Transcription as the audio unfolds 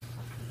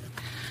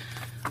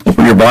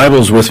your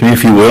Bibles with me,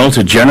 if you will,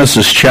 to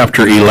Genesis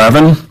chapter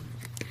 11.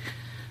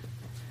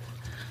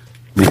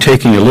 We'll be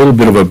taking a little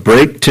bit of a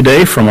break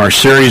today from our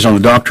series on the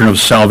doctrine of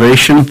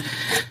salvation,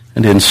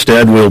 and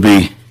instead we'll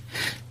be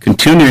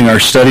continuing our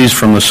studies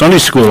from the Sunday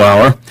School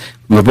Hour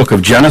from the book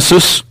of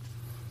Genesis.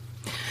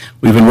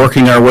 We've been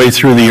working our way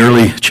through the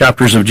early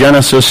chapters of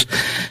Genesis,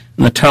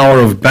 and the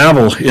Tower of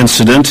Babel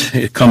incident,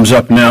 it comes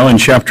up now in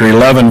chapter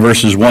 11,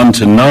 verses 1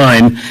 to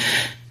 9,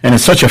 and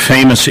it's such a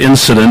famous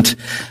incident,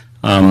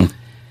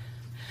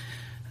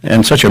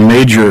 and such a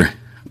major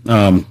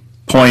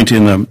point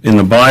in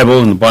the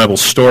Bible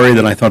story,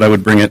 that I thought I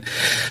would bring it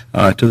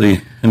to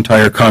the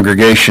entire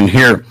congregation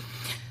here.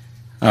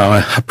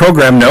 A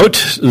program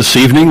note: this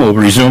evening we'll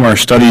resume our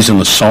studies in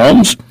the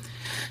Psalms,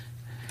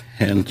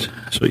 and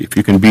so if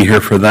you can be here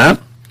for that.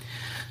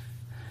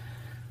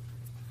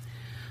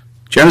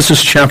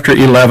 Genesis chapter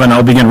 11,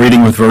 I'll begin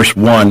reading with verse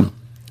 1.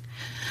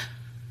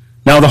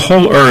 Now the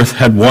whole earth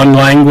had one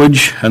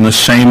language and the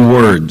same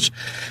words.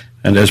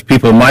 And as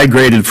people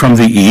migrated from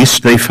the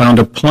east, they found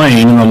a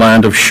plain in the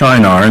land of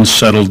Shinar and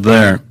settled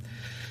there.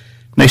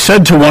 And they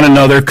said to one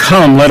another,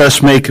 "Come, let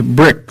us make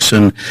bricks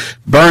and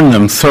burn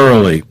them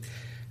thoroughly."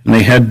 And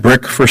they had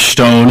brick for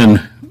stone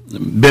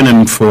and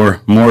bitumen for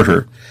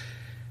mortar.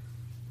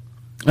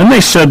 And they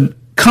said,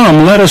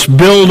 "Come, let us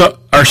build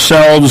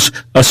ourselves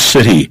a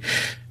city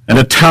and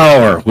a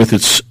tower with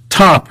its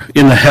top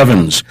in the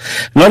heavens.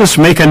 And let us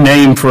make a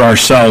name for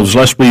ourselves,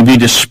 lest we be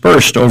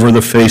dispersed over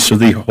the face of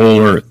the whole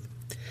earth."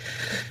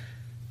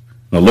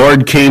 The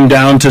Lord came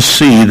down to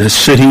see the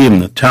city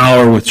and the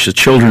tower which the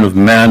children of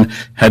man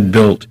had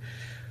built.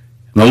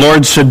 And the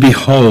Lord said,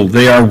 "Behold,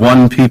 they are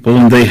one people,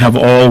 and they have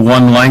all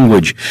one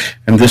language.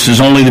 And this is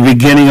only the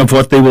beginning of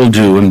what they will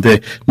do, and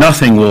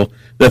nothing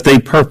that they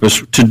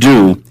purpose to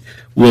do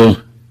will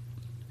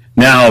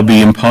now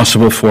be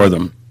impossible for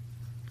them.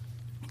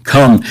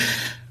 Come,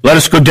 let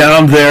us go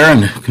down there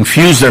and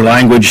confuse their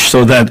language,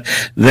 so that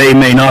they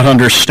may not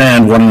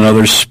understand one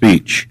another's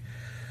speech."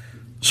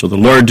 So the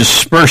Lord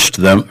dispersed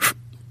them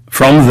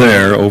from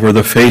there over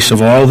the face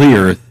of all the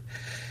earth,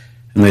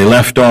 and they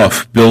left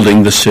off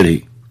building the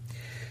city.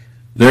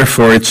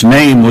 Therefore its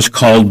name was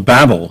called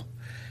Babel,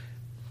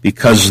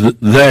 because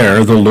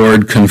there the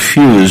Lord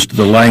confused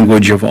the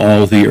language of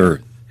all the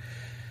earth.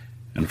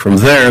 And from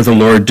there the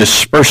Lord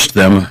dispersed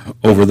them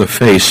over the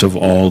face of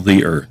all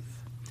the earth.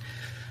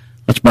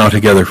 Let's bow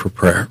together for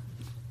prayer.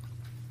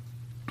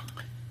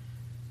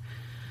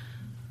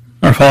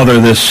 Our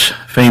Father, this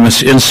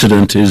famous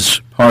incident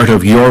is part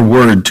of your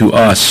word to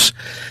us.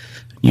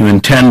 You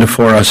intend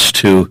for us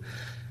to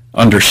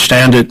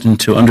understand it and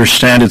to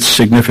understand its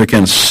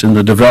significance in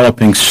the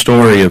developing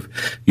story of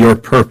your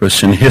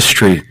purpose in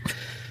history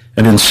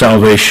and in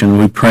salvation.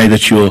 We pray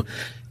that you'll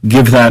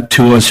give that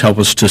to us, help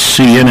us to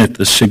see in it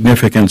the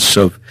significance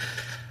of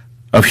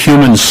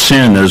human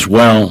sin as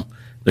well,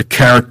 the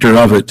character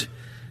of it,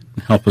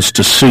 and help us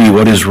to see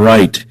what is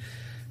right.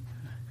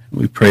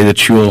 We pray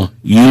that you'll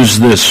use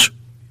this,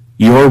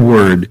 your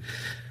word,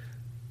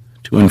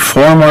 to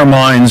inform our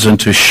minds and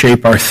to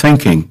shape our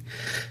thinking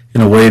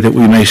in a way that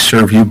we may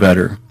serve you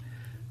better.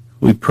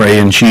 We pray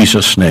in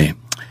Jesus' name.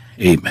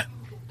 Amen.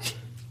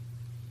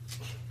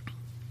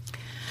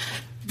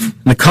 In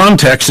the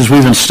context, as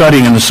we've been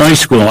studying in the Sunday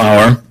School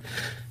Hour,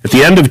 at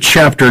the end of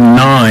chapter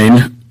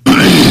 9,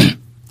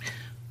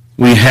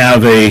 we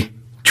have a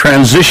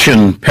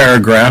transition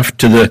paragraph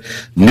to the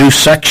new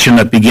section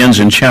that begins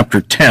in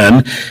chapter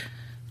 10.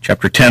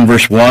 Chapter 10,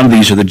 verse 1,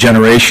 these are the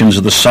generations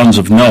of the sons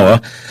of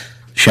Noah,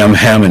 Shem,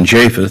 Ham, and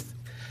Japheth.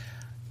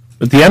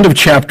 At the end of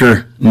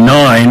chapter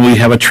 9, we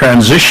have a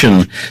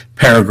transition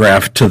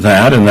paragraph to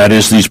that, and that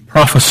is these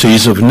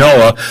prophecies of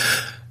Noah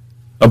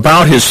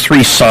about his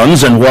three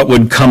sons and what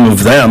would come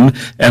of them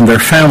and their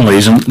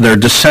families and their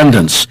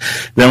descendants.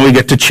 Then we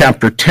get to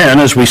chapter 10,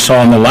 as we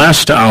saw in the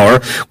last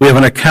hour. We have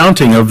an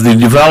accounting of the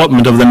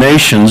development of the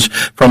nations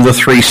from the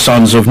three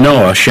sons of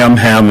Noah, Shem,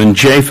 Ham, and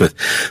Japheth,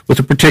 with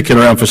a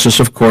particular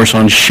emphasis, of course,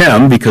 on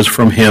Shem, because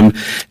from him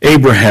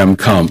Abraham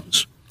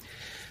comes.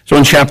 So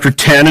in chapter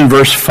 10 and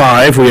verse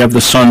 5, we have the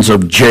sons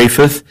of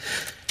Japheth.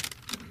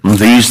 From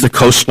these, the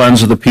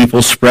coastlands of the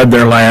people spread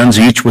their lands,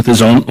 each with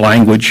his own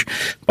language,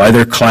 by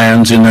their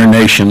clans in their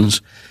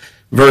nations.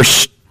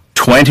 Verse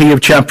 20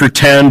 of chapter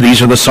 10,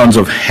 these are the sons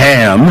of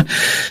Ham,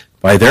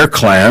 by their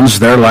clans,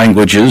 their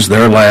languages,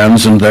 their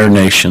lands, and their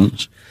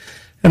nations.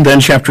 And then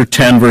chapter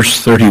 10,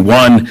 verse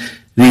 31,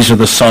 these are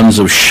the sons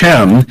of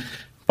Shem,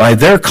 by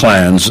their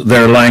clans,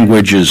 their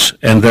languages,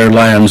 and their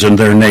lands, and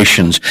their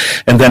nations.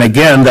 And then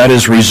again, that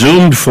is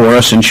resumed for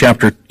us in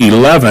chapter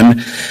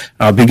 11,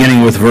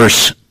 beginning with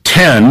verse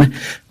 10.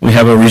 We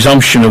have a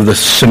resumption of the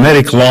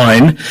Semitic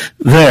line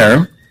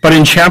there. But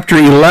in chapter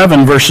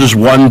 11, verses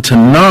 1 to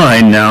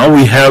 9 now,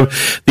 we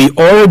have the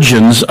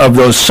origins of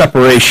those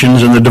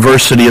separations and the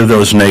diversity of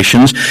those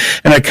nations,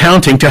 and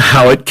accounting to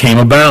how it came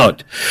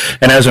about.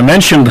 And as I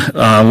mentioned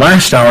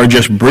last hour,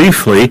 just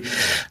briefly,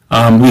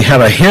 we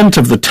have a hint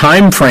of the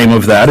time frame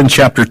of that in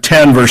chapter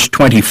 10, verse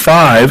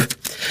 25.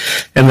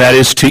 And that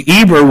is, to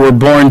Eber were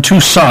born 2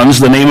 sons.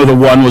 The name of the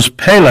one was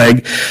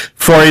Peleg,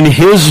 for in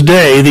his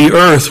day the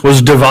earth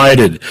was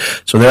divided.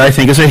 So there, I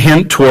think, is a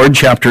hint toward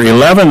chapter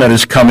 11 that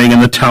is coming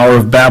in the Tower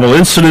of Babel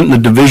incident and the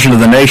division of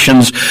the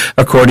nations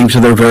according to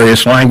their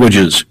various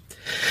languages.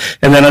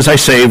 And then, as I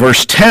say,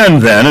 verse 10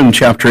 then in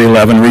chapter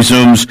 11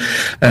 resumes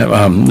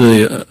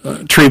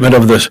the treatment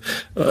of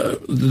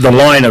the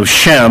line of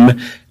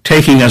Shem,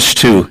 taking us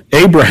to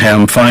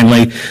Abraham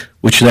finally,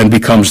 which then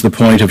becomes the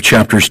point of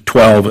chapters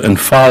 12 and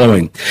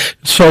following.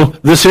 So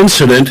this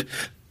incident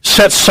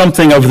sets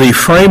something of the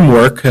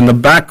framework and the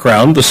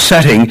background, the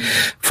setting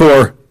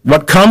for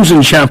what comes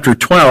in chapter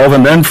 12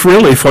 and then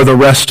really for the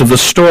rest of the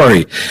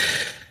story.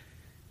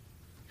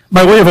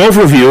 By way of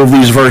overview of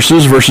these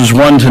verses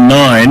 1 to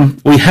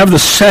 9, we have the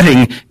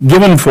setting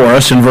given for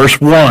us in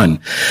verse 1.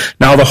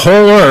 Now the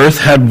whole earth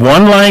had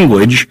one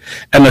language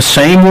and the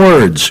same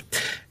words.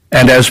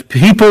 And as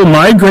people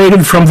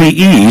migrated from the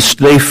east,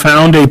 they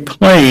found a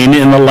plain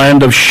in the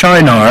land of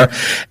Shinar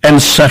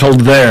and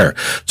settled there.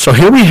 So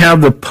here we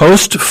have the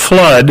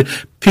post-flood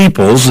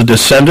peoples, the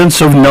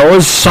descendants of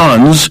Noah's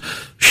sons,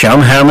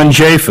 Shem, Ham, and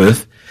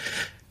Japheth.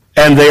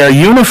 And they are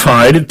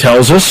unified, it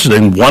tells us,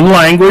 in one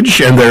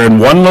language, and they're in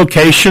one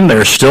location.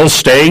 They're still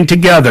staying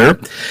together.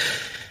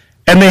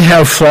 And they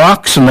have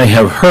flocks, and they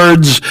have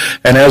herds,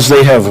 and as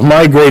they have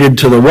migrated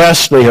to the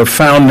west, they have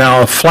found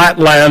now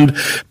flatland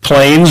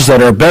plains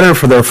that are better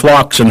for their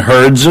flocks and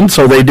herds, and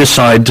so they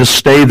decide to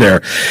stay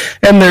there.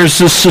 And there's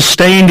this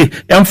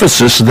sustained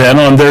emphasis then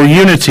on their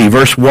unity.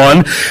 Verse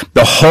 1,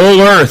 the whole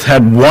earth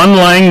had one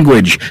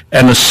language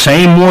and the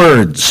same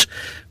words.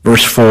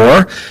 Verse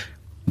 4,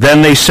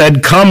 then they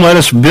said, come, let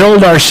us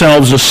build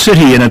ourselves a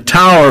city and a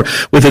tower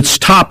with its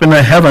top in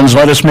the heavens.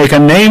 Let us make a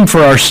name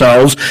for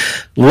ourselves,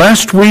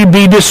 lest we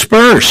be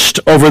dispersed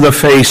over the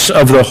face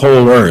of the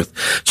whole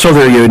earth. So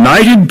they're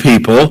united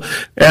people,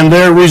 and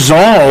they're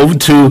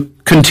resolved to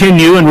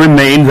continue and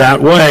remain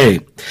that way.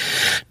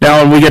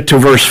 Now, when we get to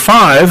verse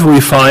 5, we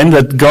find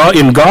that God,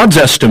 in God's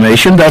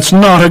estimation, that's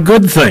not a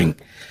good thing.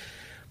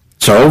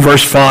 So,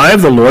 verse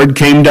 5, the Lord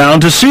came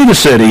down to see the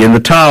city and the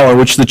tower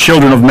which the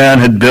children of man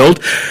had built.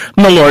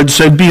 And the Lord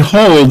said,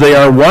 behold, they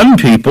are one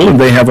people,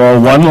 and they have all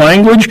one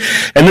language,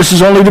 and this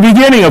is only the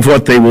beginning of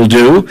what they will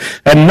do,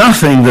 and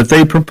nothing that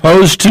they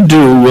propose to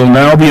do will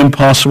now be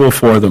impossible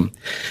for them.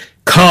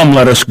 Come,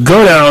 let us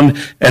go down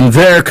and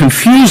there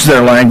confuse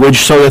their language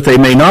so that they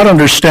may not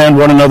understand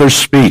one another's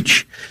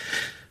speech.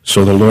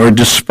 So the Lord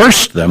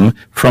dispersed them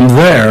from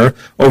there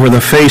over the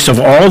face of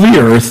all the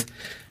earth,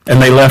 and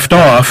they left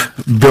off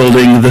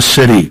building the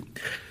city.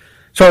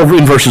 So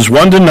in verses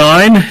 1 to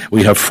 9,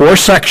 we have 4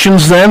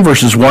 sections then.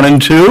 Verses 1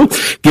 and 2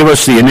 give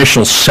us the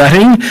initial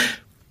setting.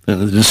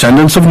 The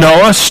descendants of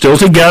Noah still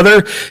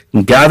together,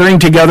 gathering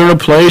together a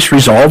place,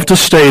 resolved to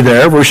stay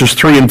there. Verses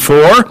 3 and 4,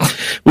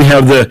 we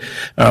have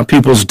the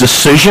people's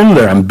decision,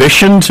 their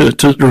ambition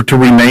to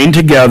remain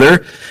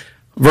together.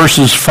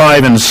 Verses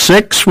 5 and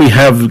 6, we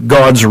have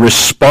God's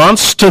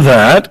response to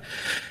that.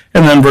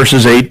 And then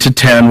verses 8 to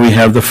 10, we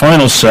have the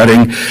final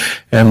setting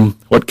and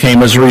what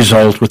came as a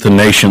result with the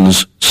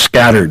nations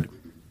scattered.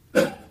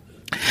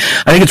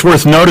 I think it's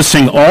worth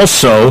noticing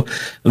also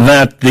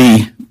that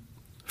the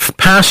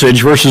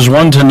passage, verses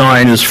 1 to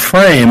 9, is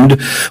framed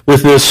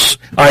with this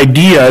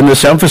idea and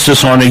this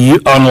emphasis on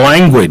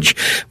language.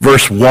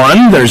 Verse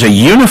 1, there's a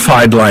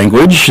unified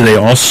language. They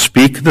all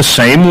speak the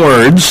same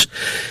words.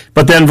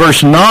 But then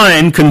verse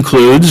 9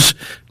 concludes,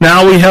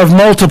 now we have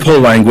multiple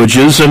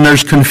languages, and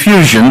there's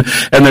confusion,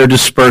 and they're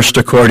dispersed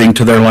according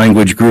to their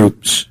language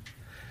groups.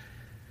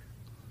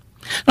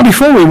 Now,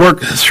 before we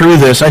work through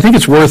this, I think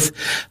it's worth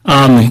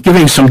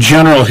giving some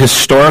general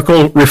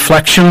historical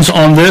reflections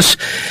on this.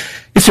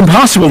 It's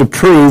impossible to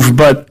prove,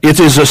 but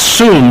it is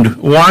assumed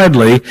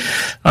widely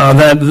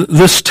that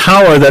this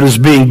tower that is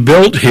being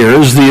built here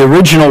is the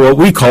original, what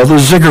we call the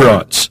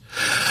ziggurats.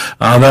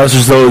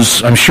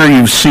 Those, I'm sure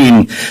you've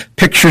seen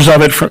pictures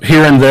of it from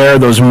here and there,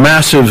 those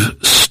massive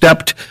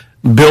stepped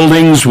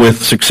buildings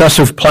with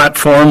successive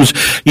platforms,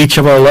 each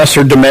of a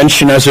lesser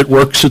dimension as it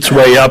works its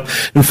way up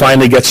and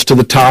finally gets to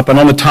the top. And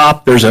on the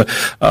top, there's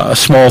a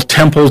small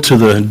temple to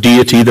the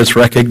deity that's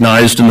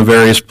recognized in the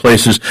various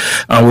places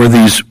where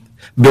these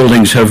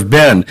buildings have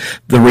been.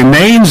 The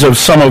remains of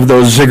some of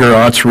those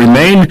ziggurats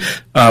remain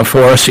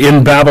for us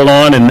in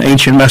Babylon and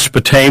ancient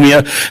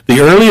Mesopotamia.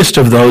 The earliest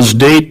of those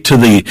date to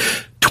the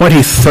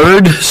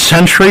 23rd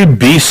century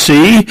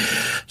BC,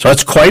 so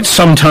that's quite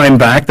some time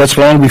back. That's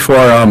long before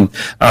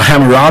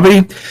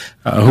Hammurabi,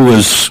 who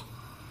was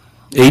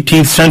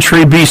 18th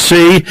century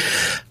BC,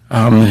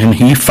 and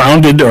he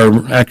founded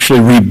or actually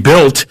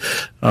rebuilt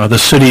the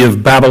city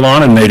of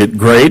Babylon and made it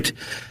great.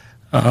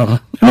 And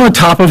on the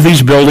top of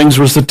these buildings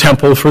was the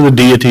temple for the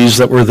deities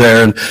that were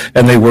there,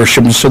 and they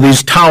worshipped. And so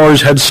these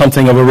towers had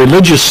something of a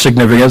religious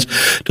significance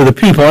to the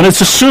people. And it's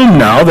assumed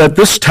now that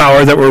this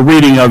tower that we're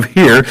reading of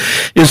here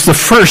is the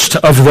first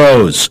of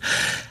those,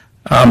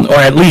 or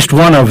at least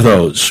one of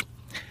those.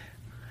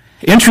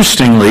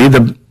 Interestingly,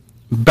 the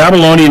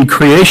Babylonian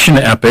creation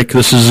epic.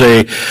 This is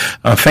a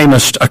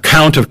famous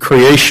account of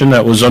creation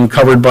that was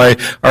uncovered by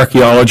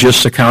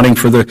archaeologists accounting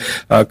for the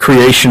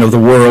creation of the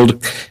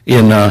world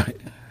in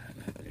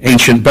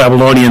ancient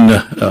Babylonian,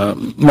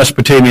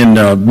 Mesopotamian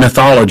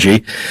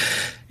mythology.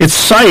 It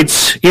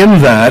cites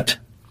in that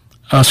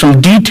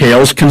some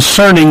details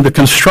concerning the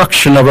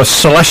construction of a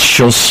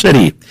celestial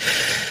city.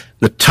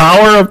 The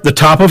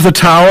top of the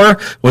tower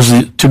was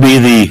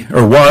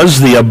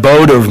the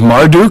abode of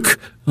Marduk,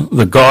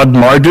 the god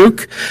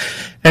Marduk.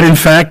 And in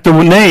fact, the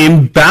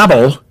name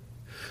Babel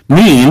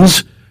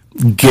means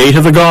gate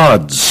of the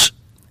gods.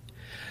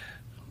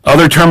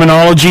 Other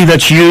terminology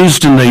that's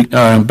used in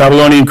the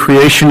Babylonian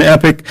creation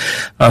epic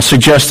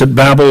suggests that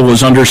Babel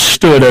was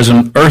understood as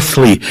an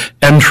earthly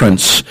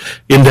entrance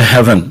into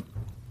heaven.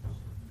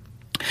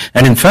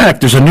 And in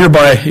fact, there's a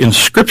nearby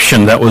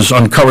inscription that was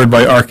uncovered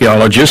by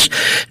archaeologists,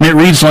 and it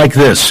reads like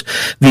this: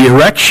 "The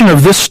erection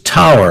of this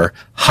tower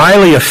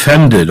highly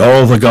offended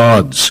all the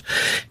gods.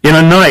 In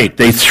a night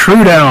they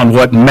threw down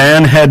what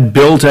man had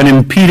built and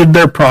impeded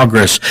their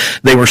progress.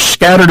 They were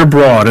scattered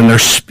abroad, and their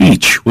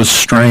speech was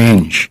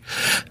strange."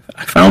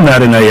 I found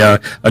that in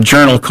a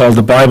journal called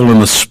The Bible and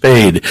the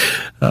Spade,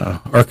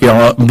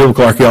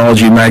 Biblical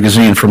Archaeology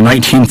magazine from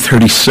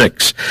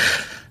 1936.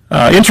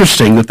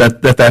 Interesting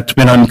that's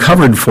been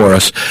uncovered for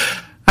us.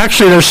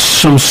 Actually, there's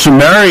some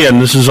Sumerian,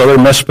 this is other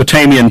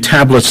Mesopotamian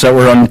tablets that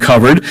were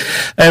uncovered,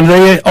 and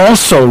they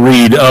also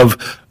read of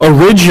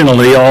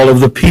originally all of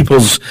the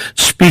peoples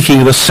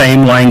speaking the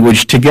same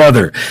language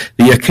together.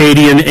 The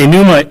Akkadian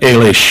Enuma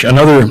Elish,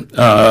 another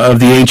of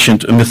the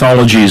ancient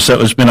mythologies that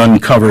has been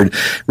uncovered,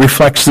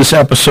 reflects this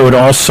episode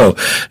also.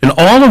 In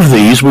all of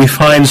these, we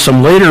find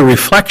some later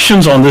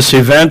reflections on this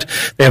event.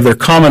 They have their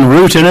common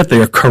root in it. They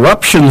are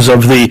corruptions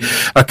of the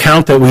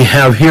account that we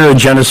have here in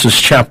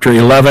Genesis chapter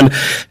 11,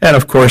 and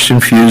of course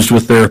infused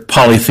with their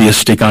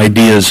polytheistic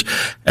ideas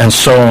and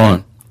so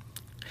on.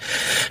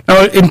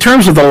 Now, in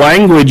terms of the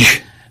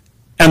language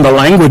and the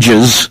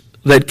languages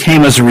that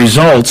came as a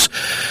result,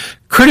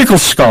 critical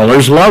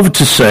scholars love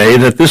to say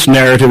that this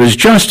narrative is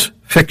just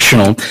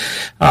fictional.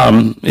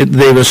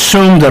 They've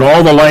assumed that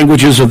all the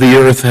languages of the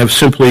earth have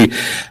simply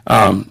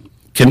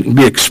can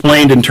be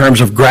explained in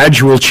terms of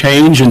gradual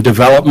change and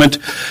development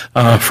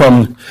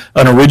from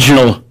an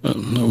original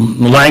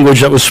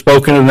language that was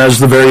spoken, and as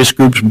the various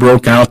groups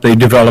broke out, they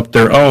developed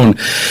their own.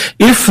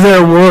 If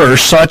there were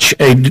such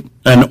an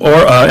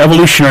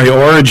evolutionary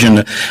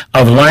origin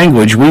of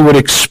language, we would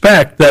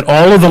expect that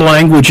all of the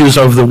languages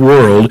of the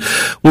world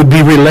would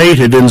be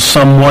related in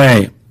some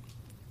way.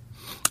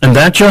 And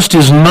that just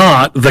is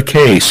not the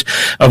case.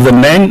 Of the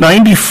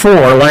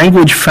 94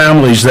 language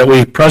families that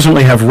we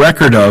presently have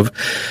record of,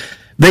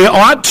 they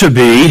ought to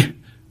be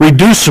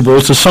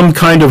reducible to some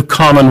kind of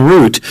common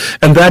root,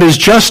 and that is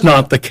just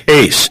not the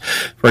case.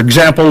 For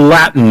example,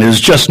 Latin is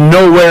just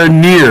nowhere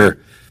near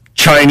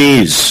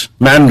Chinese,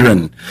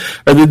 Mandarin.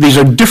 These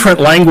are different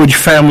language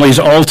families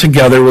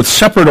altogether with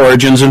separate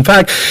origins. In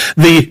fact,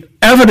 the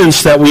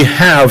evidence that we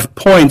have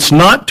points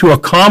not to a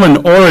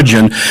common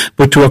origin,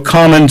 but to a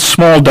common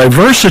small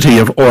diversity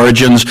of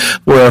origins,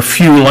 where a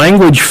few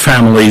language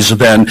families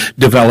then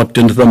developed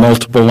into the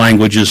multiple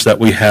languages that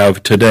we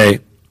have today.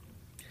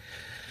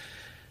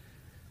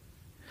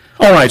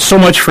 All right, so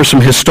much for some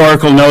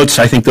historical notes.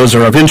 I think those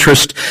are of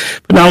interest.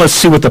 But now let's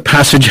see what the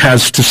passage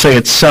has to say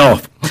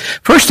itself.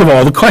 First of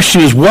all, the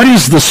question is, what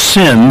is the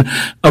sin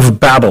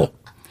of Babel?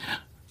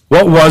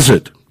 What was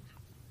it?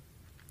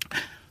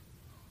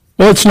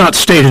 Well, it's not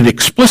stated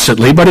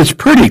explicitly, but it's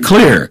pretty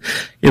clear.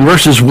 In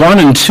verses 1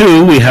 and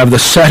 2, we have the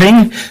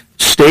setting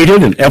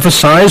stated and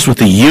emphasized with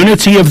the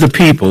unity of the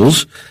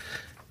peoples,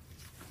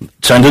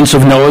 descendants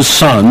of Noah's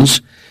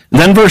sons. And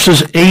then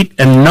verses 8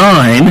 and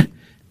 9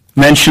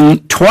 mention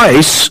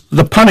twice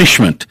the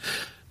punishment,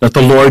 that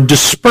the Lord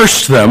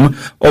dispersed them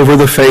over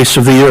the face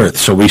of the earth.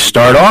 So we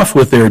start off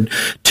with they're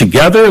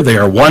together, they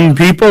are one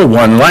people,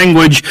 one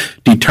language,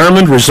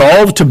 determined,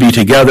 resolved to be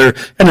together,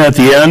 and at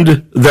the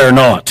end, they're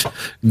not.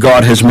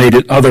 God has made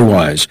it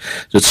otherwise.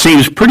 It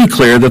seems pretty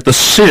clear that the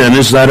sin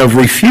is that of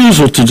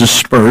refusal to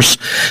disperse,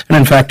 and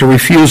in fact a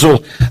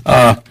refusal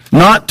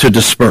not to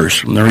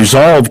disperse, and the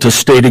resolve to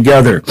stay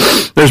together.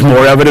 There's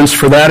more evidence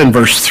for that in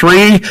verse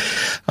 3.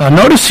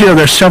 Notice here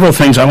there's several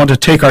things I want to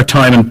take our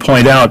time and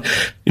point out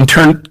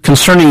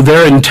concerning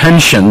their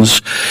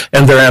intentions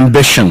and their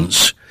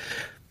ambitions.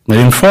 It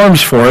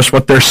informs for us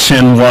what their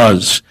sin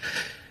was.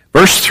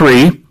 Verse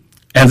 3,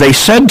 "And they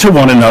said to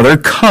one another,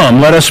 'Come,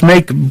 let us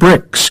make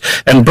bricks,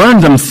 and burn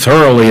them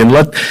thoroughly.'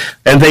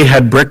 And they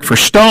had brick for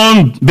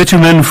stone,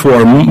 bitumen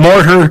for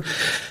mortar.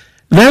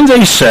 Then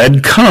they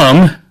said,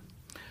 'Come,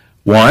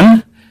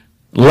 1,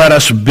 let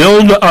us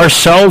build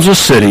ourselves a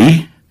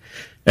city,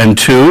 and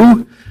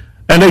 2,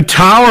 and a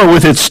tower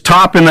with its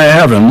top in the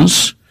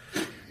heavens,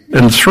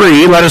 and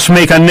 3, let us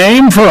make a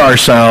name for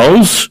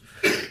ourselves,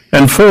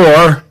 and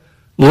 4,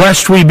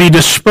 lest we be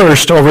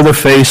dispersed over the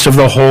face of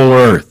the whole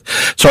earth.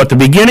 So at the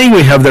beginning,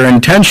 we have their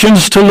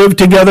intentions to live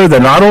together.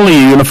 They're not only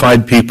a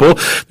unified people,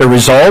 they're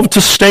resolved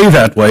to stay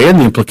that way, and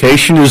the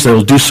implication is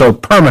they'll do so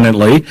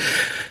permanently.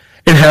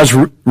 It has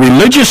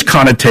religious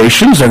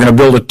connotations. They're going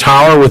to build a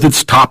tower with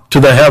its top to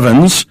the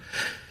heavens.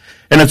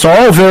 And it's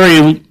all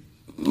very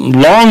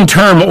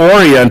long-term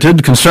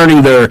oriented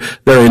concerning their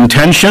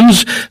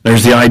intentions.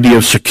 There's the idea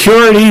of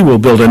security. We'll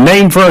build a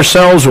name for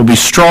ourselves. We'll be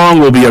strong.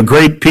 We'll be a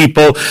great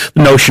people.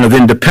 The notion of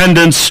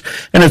independence.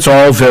 And it's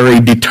all very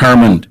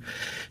determined.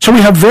 So we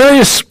have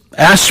various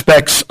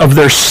aspects of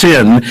their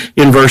sin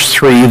in verse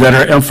 3 that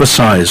are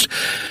emphasized.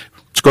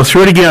 Let's go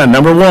through it again.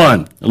 Number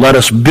 1, let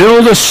us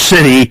build a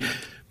city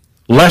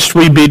lest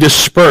we be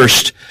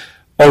dispersed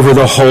over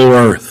the whole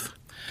earth.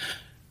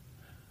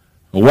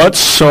 What's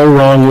so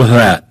wrong with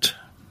that?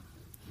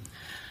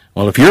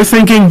 Well, if you're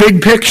thinking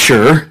big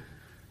picture,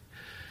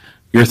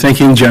 you're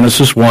thinking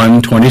Genesis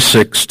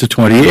 1:26 to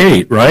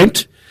 28,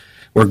 right?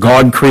 Where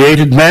God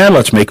created man,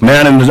 let's make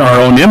man in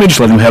our own image,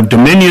 let him have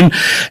dominion,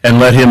 and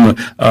let him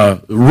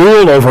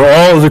rule over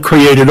all of the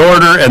created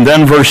order. And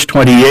then verse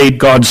 28,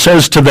 God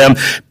says to them,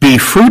 be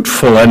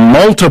fruitful and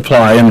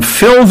multiply and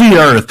fill the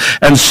earth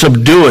and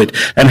subdue it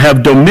and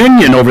have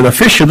dominion over the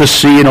fish of the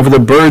sea and over the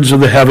birds of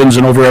the heavens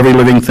and over every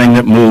living thing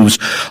that moves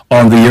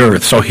on the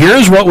earth. So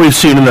here's what we've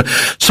seen in the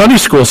Sunday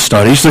school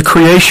studies, the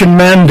creation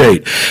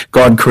mandate.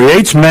 God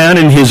creates man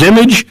in his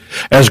image.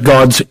 As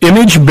God's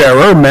image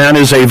bearer, man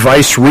is a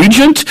vice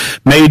regent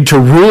made to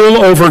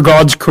rule over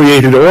God's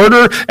created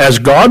order as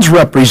God's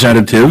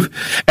representative.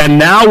 And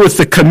now with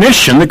the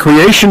commission, the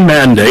creation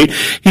mandate,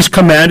 he's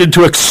commanded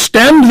to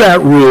extend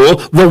that rule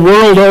the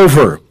world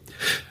over.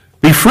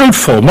 Be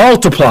fruitful,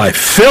 multiply,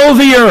 fill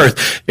the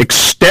earth,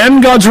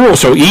 extend God's rule.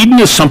 So Eden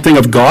is something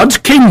of God's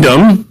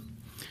kingdom.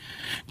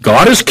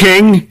 God is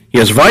king. He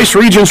has vice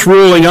regents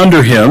ruling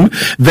under him.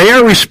 They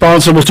are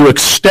responsible to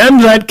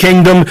extend that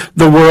kingdom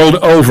the world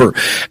over.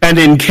 And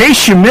in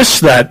case you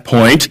missed that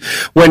point,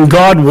 when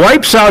God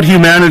wipes out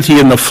humanity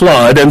in the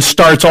flood and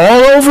starts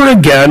all over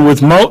again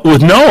with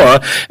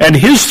Noah and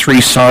his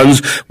 3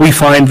 sons, we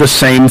find the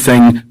same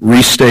thing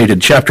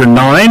restated. Chapter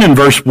 9 and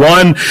verse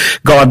 1,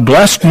 God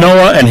blessed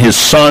Noah and his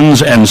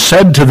sons and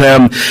said to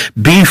them,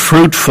 be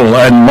fruitful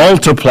and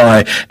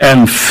multiply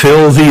and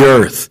fill the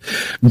earth.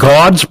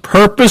 God's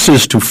purpose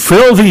is to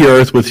fill the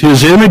earth with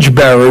his image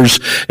bearers,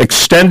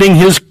 extending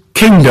his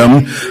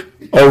kingdom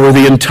over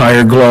the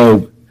entire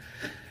globe.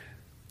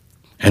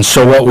 And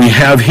so what we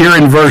have here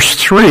in verse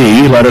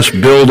 3, let us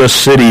build a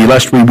city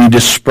lest we be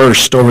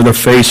dispersed over the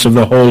face of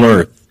the whole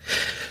earth,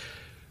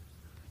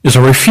 is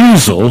a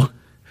refusal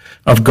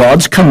of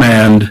God's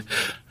command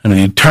and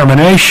a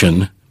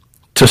determination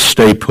to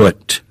stay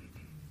put.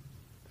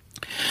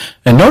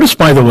 And notice,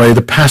 by the way,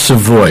 the passive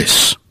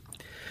voice.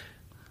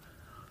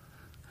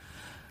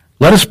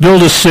 Let us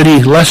build a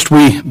city lest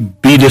we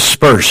be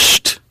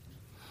dispersed.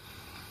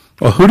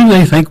 Well, who do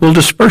they think will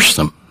disperse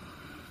them?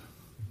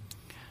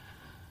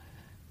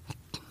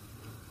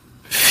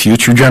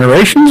 Future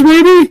generations,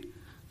 maybe?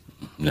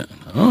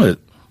 No, it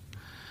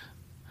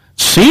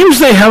seems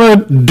they have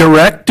a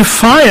direct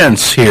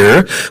defiance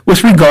here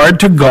with regard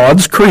to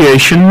God's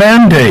creation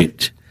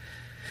mandate.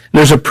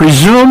 There's a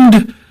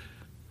presumed,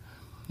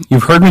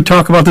 you've heard me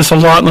talk about this a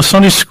lot in the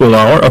Sunday school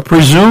hour, a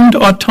presumed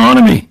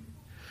autonomy.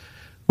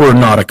 We're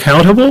not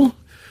accountable.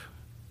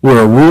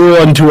 We're a rule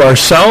unto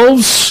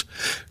ourselves.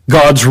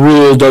 God's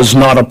rule does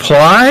not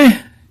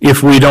apply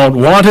if we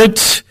don't want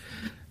it.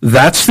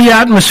 That's the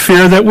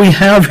atmosphere that we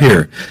have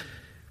here.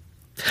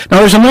 Now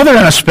there's another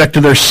aspect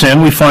of their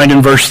sin we find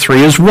in verse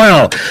 3 as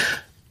well.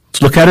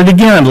 Let's look at it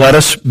again. Let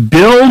us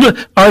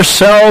build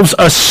ourselves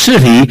a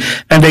city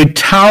and a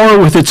tower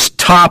with its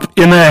top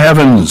in the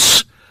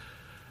heavens.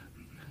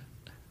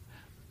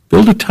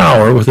 Build a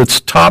tower with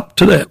its top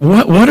to the...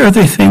 What are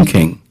they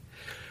thinking?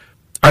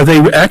 Are they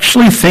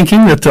actually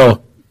thinking that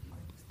they'll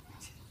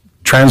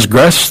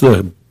transgress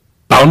the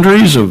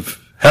boundaries of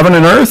heaven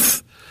and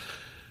earth?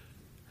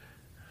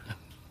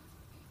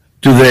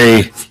 Do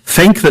they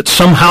think that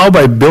somehow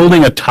by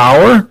building a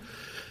tower,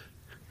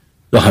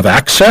 they'll have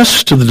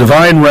access to the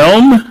divine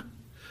realm?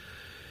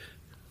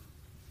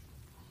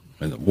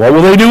 What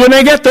will they do when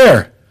they get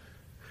there?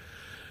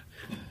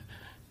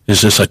 Is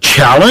this a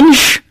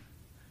challenge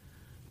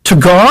to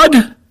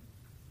God?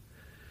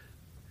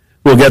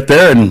 We'll get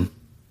there and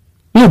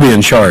we'll be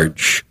in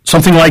charge.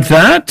 Something like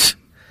that?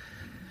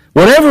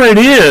 Whatever it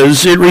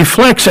is, it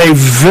reflects a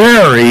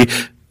very,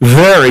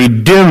 very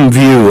dim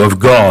view of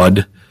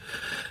God,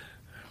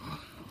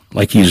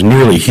 like he's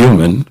nearly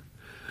human,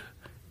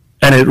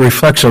 and it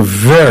reflects a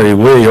very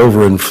way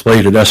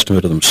overinflated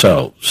estimate of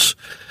themselves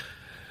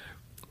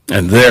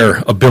and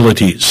their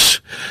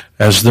abilities,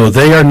 as though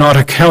they are not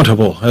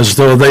accountable, as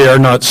though they are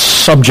not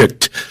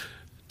subject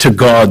to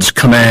God's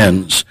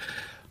commands,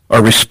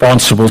 are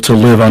responsible to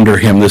live under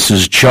him. This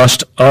is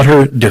just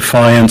utter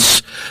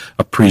defiance,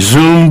 a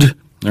presumed,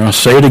 and I'll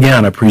say it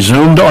again, a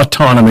presumed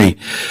autonomy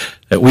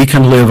that we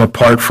can live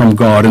apart from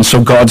God. And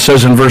so God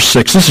says in verse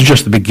 6, this is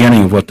just the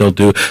beginning of what they'll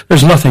do.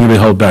 There's nothing to be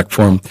held back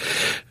for them.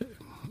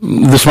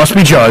 This must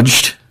be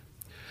judged.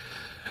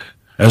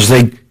 As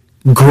they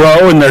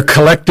grow in their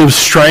collective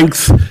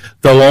strength,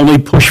 they'll only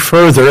push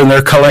further in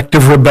their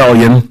collective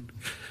rebellion.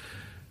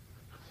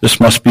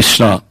 This must be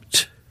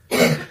stopped.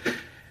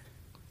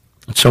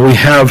 And so we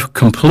have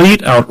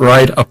complete,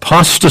 outright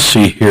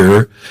apostasy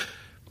here,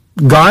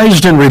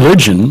 guised in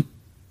religion,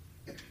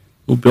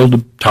 who build a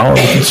tower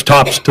with its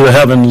tops to the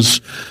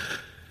heavens,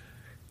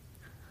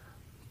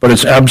 but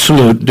it's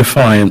absolute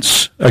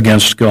defiance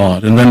against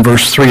God. And then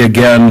verse 3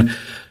 again,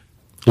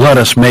 let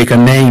us make a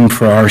name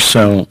for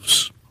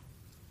ourselves.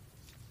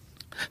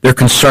 They're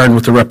concerned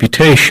with the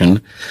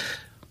reputation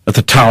that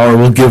the tower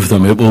will give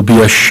them. It will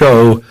be a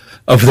show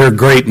of their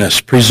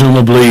greatness,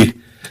 presumably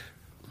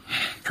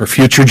for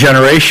future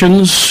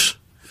generations,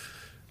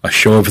 a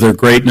show of their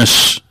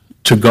greatness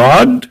to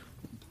God,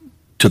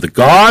 to the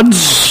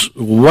gods.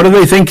 What are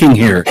they thinking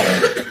here?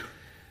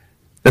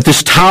 That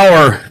this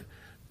tower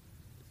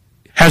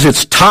has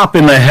its top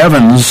in the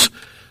heavens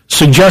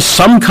suggests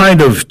some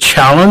kind of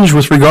challenge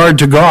with regard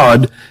to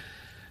God.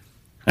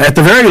 At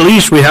the very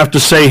least, we have to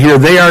say here,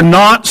 they are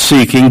not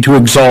seeking to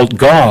exalt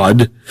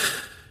God.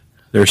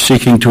 They're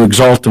seeking to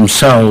exalt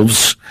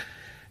themselves.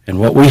 And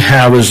what we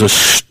have is a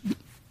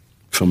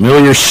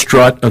familiar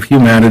strut of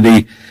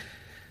humanity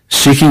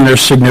seeking their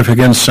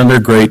significance and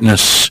their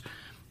greatness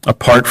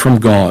apart from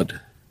God.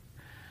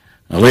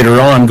 Now,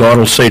 later on, God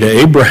will say to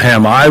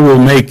Abraham, I will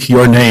make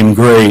your name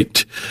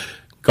great.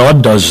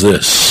 God does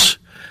this.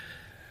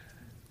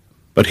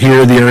 But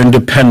here their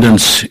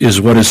independence is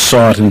what is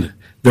sought, and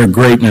their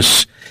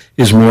greatness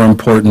is more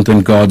important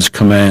than God's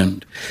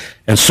command.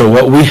 And so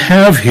what we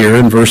have here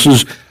in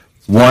verses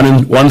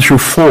 1 through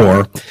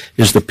 4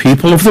 is the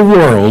people of the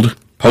world,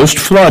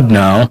 post-flood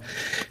now,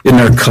 in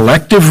their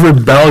collective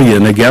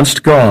rebellion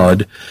against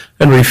God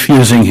and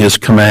refusing his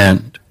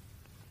command,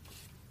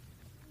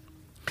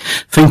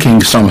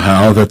 thinking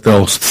somehow that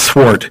they'll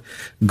thwart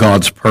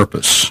God's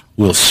purpose.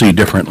 We'll see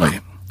differently.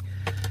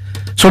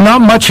 So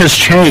not much has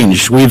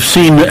changed. We've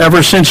seen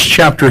ever since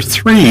chapter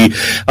 3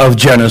 of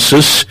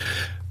Genesis,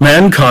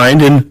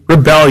 mankind in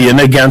rebellion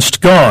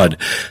against God.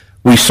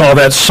 We saw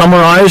that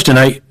summarized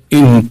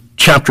in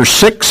chapter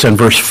 6 and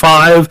verse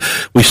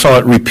 5. We saw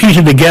it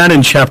repeated again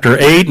in chapter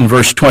 8 and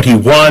verse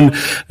 21,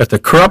 that the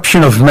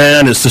corruption of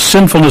man is, the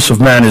sinfulness of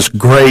man is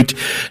great.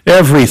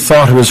 Every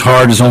thought of his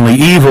heart is only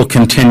evil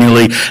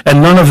continually,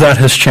 and none of that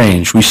has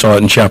changed. We saw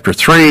it in chapter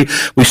 3.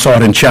 We saw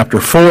it in chapter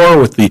 4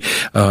 with the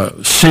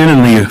sin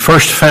in the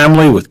first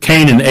family with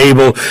Cain and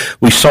Abel.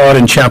 We saw it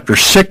in chapter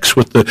 6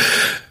 with the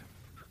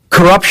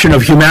corruption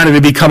of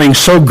humanity becoming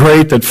so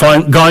great that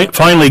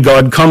finally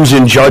God comes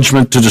in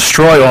judgment to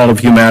destroy all of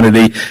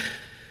humanity.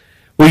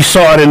 We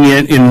saw it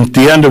in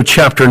the end of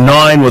chapter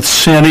 9 with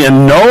sin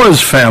in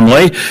Noah's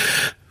family.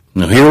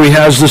 Now here he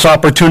has this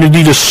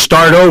opportunity to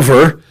start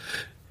over,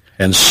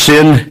 and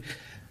sin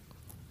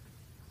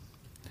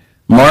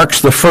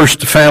marks the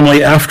first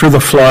family after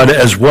the flood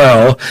as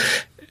well.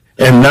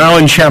 And now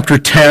in chapter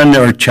 10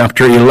 or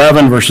chapter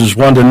 11, verses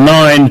 1 to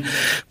 9,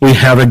 we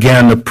have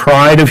again the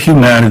pride of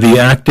humanity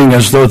acting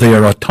as though they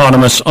are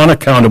autonomous,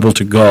 unaccountable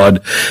to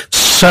God,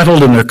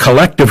 settled in their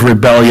collective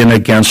rebellion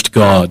against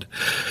God.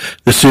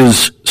 This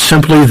is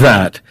simply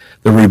that,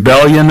 the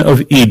rebellion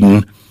of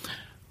Eden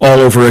all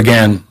over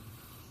again.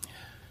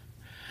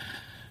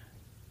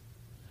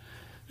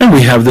 And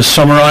we have this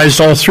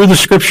summarized all through the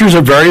scriptures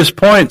at various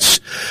points.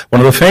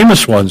 One of the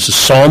famous ones is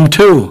Psalm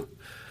 2.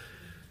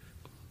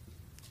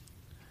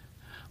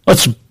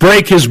 Let's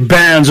break his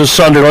bands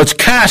asunder. Let's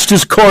cast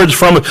his cords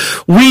from it.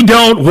 We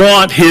don't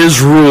want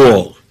his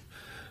rule.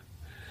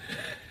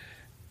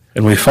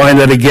 And we find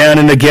that again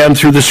and again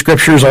through the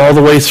scriptures all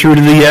the way through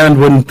to the end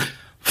when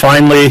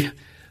finally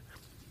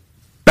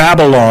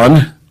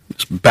Babylon,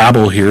 this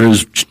Babel here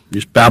is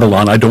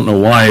Babylon. I don't know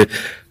why,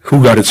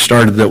 who got it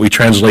started that we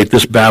translate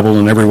this Babel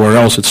and everywhere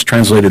else it's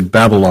translated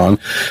Babylon,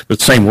 but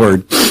same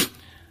word.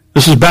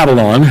 This is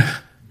Babylon.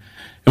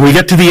 And we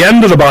get to the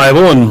end of the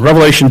Bible in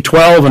Revelation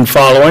 12 and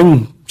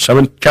following,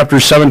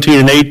 chapters 17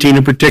 and 18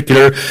 in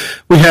particular,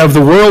 we have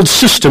the world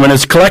system and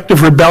its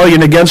collective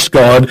rebellion against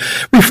God,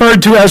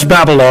 referred to as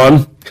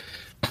Babylon.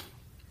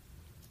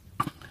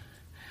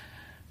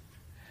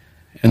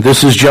 And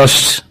this is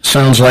just,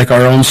 sounds like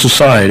our own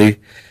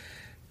society,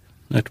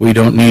 that we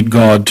don't need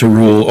God to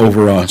rule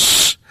over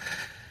us.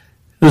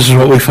 This is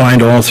what we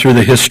find all through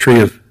the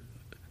history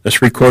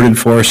that's recorded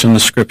for us in the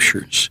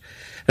scriptures.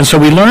 And so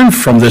we learn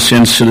from this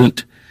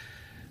incident,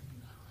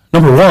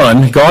 number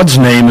one, God's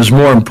name is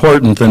more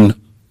important than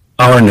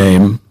our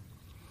name.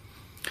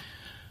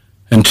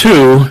 And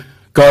two,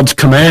 God's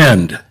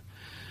command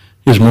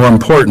is more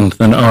important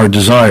than our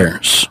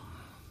desires.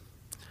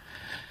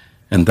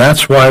 And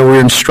that's why we're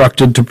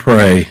instructed to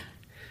pray.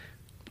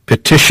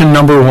 Petition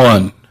number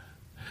one,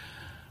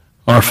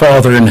 our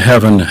Father in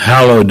heaven,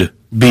 hallowed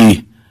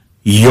be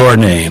your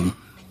name.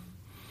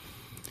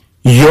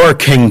 Your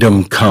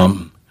kingdom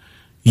come.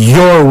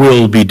 Your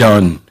will be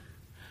done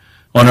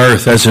on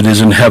earth as it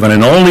is in heaven.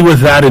 And only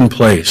with that in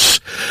place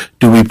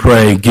do we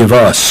pray, give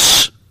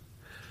us.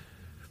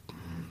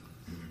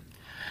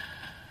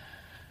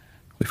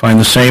 We find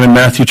the same in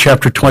Matthew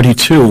chapter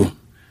 22.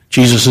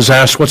 Jesus is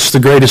asked, what's the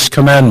greatest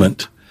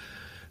commandment?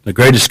 The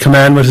greatest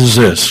commandment is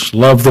this: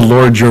 love the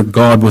Lord your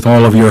God with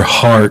all of your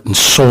heart and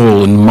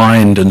soul and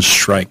mind and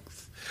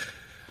strength.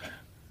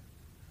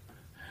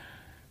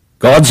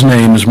 God's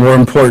name is more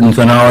important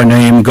than our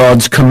name.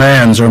 God's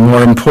commands are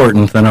more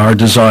important than our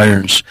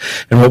desires.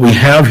 And what we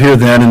have here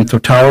then in the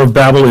Tower of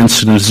Babel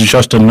incident is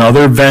just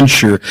another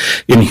venture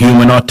in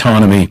human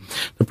autonomy,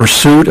 the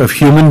pursuit of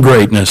human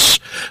greatness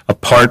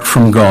apart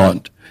from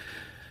God.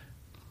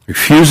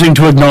 Refusing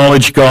to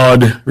acknowledge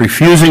God,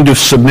 refusing to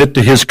submit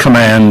to his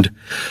command,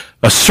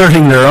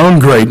 asserting their own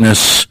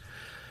greatness,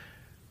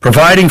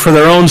 providing for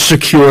their own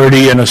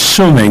security, and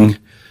assuming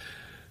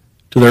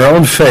to their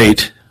own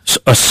fate,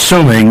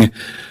 assuming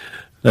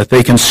that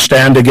they can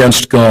stand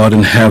against God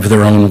and have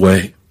their own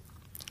way.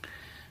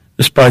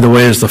 This, by the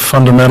way, is the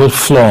fundamental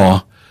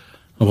flaw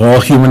of all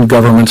human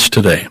governments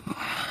today.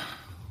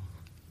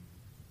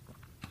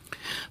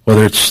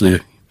 Whether it's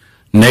the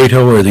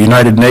NATO or the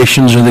United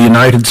Nations or the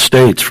United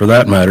States, for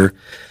that matter,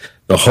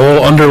 the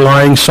whole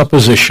underlying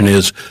supposition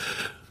is,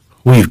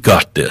 we've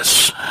got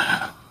this.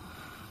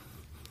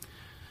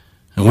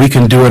 And we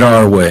can do it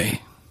our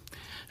way.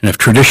 And if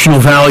traditional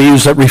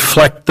values that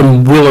reflect the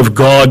will of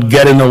God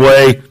get in the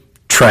way,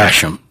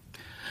 trash them.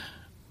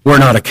 We're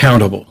not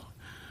accountable.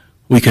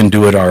 We can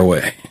do it our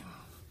way.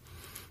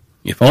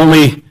 If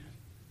only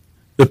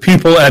the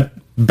people at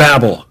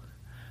Babel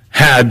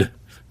had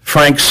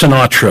Frank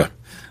Sinatra,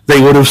 they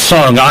would have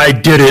sung, I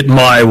did it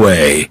my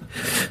way.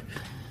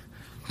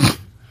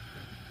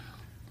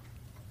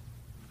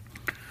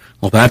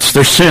 Well, that's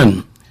their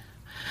sin.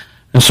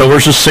 And so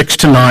verses 6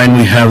 to 9,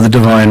 we have the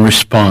divine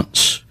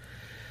response.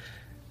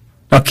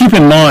 Now keep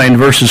in mind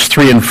verses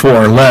 3 and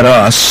 4, let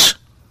us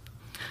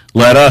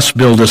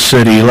build a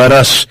city, let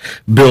us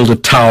build a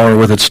tower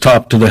with its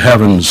top to the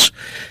heavens.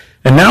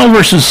 And now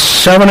verses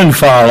 7 and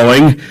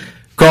following,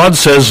 God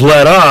says,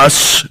 let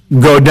us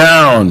go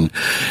down.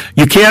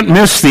 You can't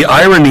miss the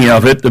irony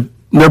of it.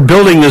 They're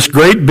building this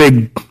great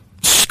big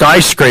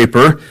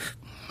skyscraper.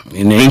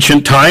 In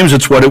ancient times,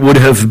 it's what it would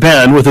have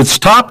been, with its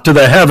top to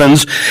the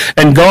heavens,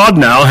 and God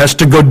now has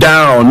to go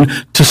down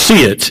to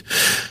see it.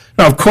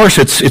 Now, of course,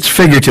 it's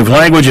figurative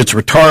language, it's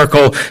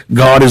rhetorical.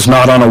 God is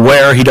not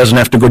unaware. He doesn't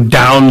have to go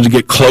down to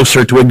get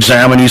closer to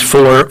examine. He's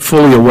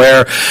fully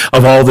aware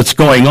of all that's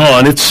going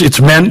on.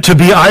 It's meant to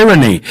be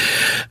irony.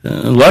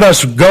 Let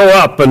us go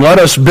up and let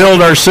us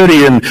build our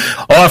city, and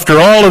after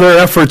all of their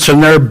efforts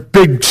and their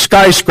big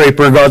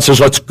skyscraper, God says,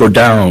 let's go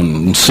down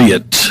and see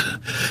it.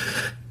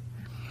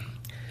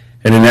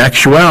 And in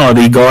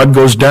actuality, God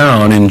goes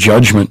down in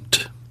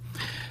judgment.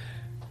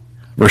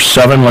 Verse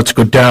 7, let's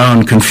go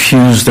down,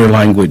 confuse their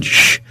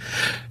language.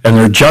 And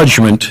their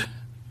judgment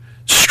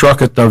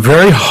struck at the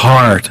very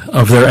heart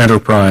of their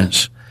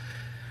enterprise.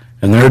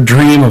 And their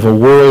dream of a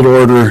world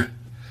order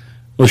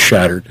was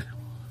shattered.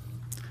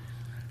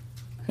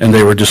 And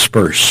they were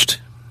dispersed.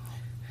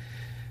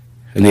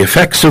 And the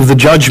effects of the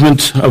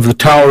judgment of the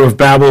Tower of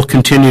Babel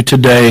continue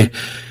today.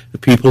 The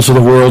peoples of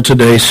the world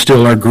today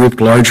still are grouped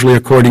largely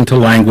according to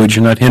language,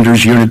 and that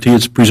hinders unity.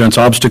 It presents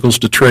obstacles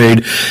to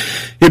trade.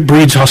 It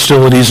breeds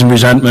hostilities and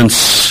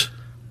resentments.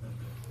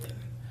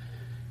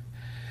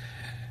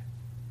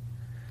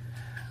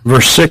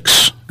 Verse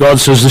 6, God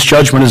says this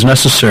judgment is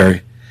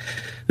necessary.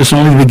 This is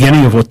only the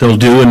beginning of what they'll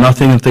do, and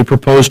nothing that they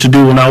propose to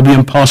do will now be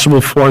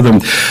impossible for them.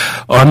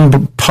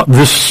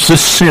 This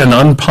sin,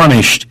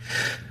 unpunished,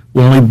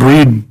 will only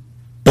breed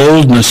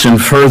boldness in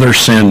further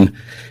sin.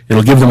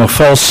 It'll give them a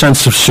false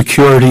sense of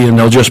security, and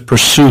they'll just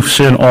pursue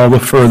sin all the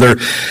further.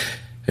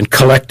 And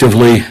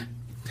collectively,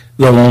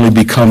 they'll only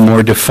become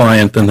more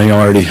defiant than they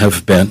already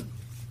have been.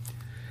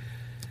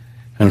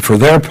 And for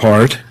their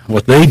part,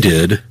 what they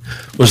did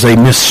was they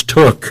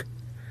mistook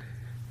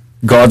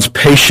God's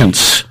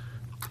patience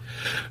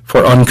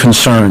for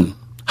unconcern.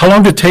 How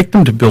long did it take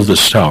them to build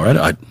this tower?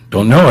 I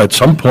don't know. At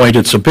some point,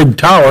 it's a big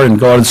tower, and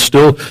God is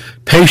still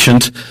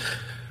patient.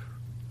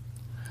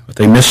 But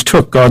they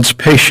mistook God's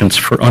patience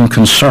for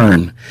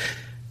unconcern.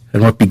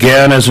 And what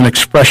began as an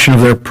expression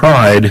of their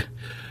pride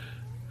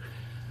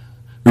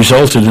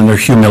resulted in their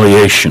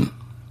humiliation.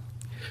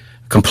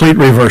 Complete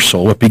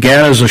reversal. What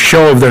began as a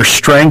show of their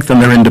strength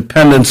and their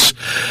independence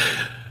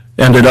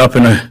ended up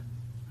in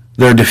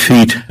their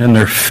defeat and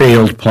their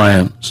failed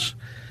plans.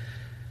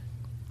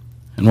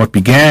 And what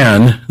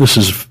began, this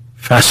is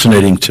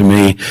fascinating to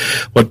me,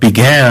 what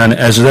began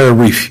as their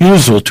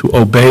refusal to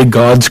obey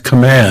God's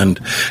command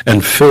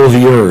and fill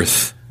the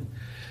earth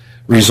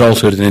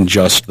resulted in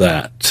just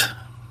that.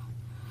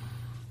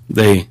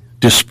 They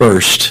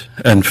dispersed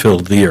and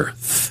filled the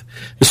earth.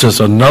 This is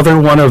another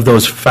one of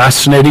those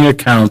fascinating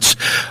accounts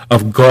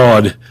of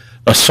God,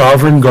 a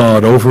sovereign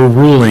God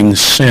overruling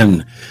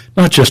sin.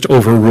 Not just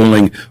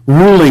overruling,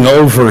 ruling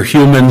over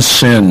human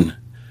sin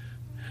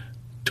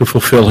to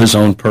fulfill his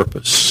own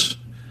purpose.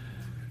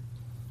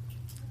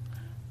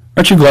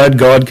 Aren't you glad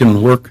God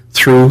can work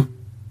through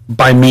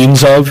by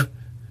means of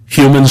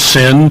human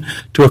sin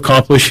to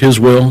accomplish his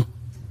will?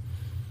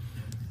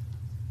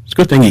 It's a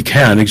good thing he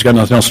can. He's got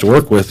nothing else to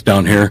work with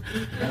down here.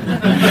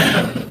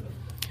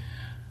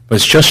 But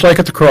it's just like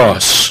at the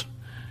cross.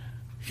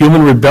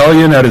 Human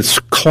rebellion at its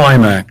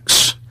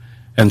climax,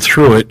 and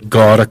through it,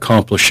 God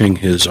accomplishing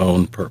his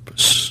own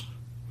purpose.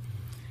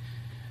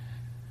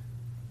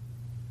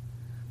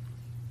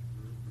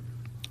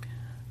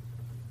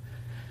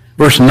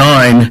 Verse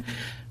 9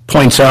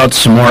 points out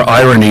some more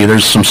irony.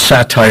 There's some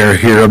satire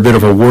here, a bit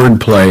of a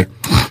wordplay.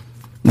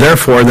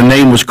 Therefore, the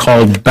name was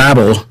called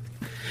Babel,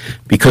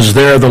 because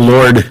there the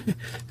Lord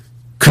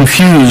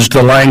confused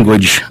the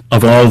language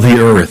of all the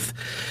earth.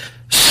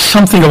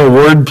 Something of a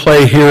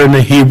wordplay here in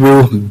the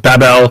Hebrew,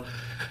 Babel,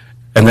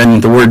 and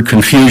then the word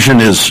confusion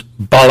is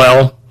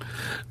Balal,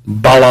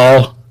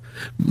 Babel,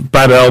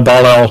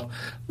 Balal.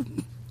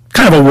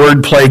 Kind of a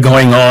wordplay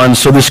going on.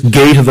 So this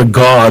gate of the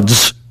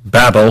gods,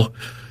 Babel,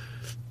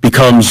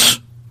 becomes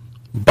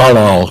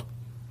Balal,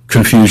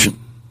 confusion.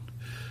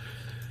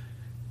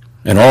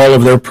 And all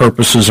of their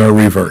purposes are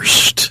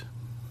reversed.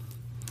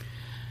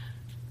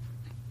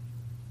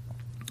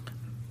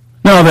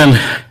 Now then,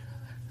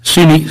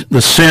 seeing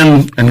the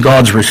sin and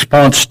God's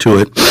response to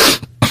it,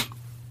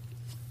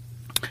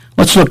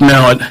 let's look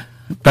now at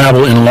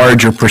Babel in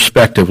larger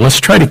perspective. Let's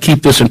try to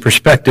keep this in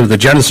perspective, the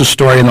Genesis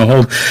story and the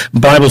whole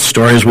Bible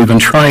story, as we've been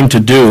trying to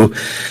do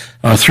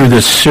through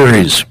this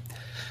series.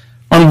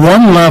 On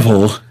one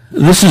level,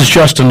 this is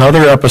just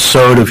another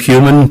episode of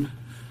human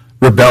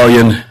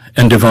rebellion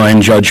and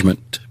divine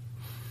judgment.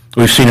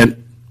 We've seen it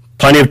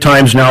plenty of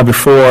times now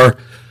before,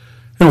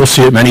 and we'll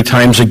see it many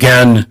times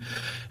again.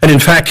 And in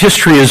fact,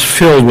 history is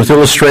filled with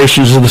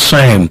illustrations of the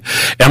same.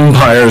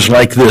 Empires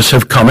like this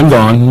have come and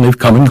gone, and they've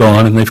come and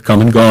gone, and they've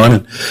come and gone,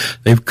 and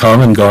they've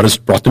come and God has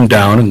brought them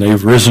down, and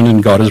they've risen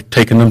and God has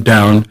taken them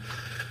down.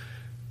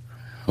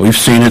 We've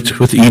seen it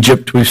with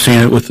Egypt, we've seen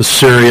it with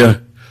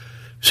Assyria,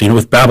 we've seen it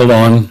with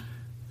Babylon,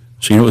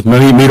 we've seen it with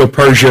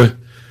Medo-Persia,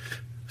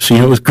 we've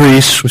seen it with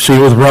Greece, we've seen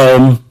it with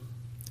Rome,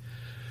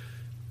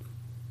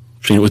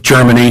 we've seen it with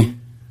Germany.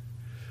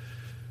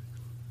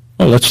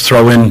 Well, let's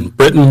throw in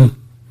Britain.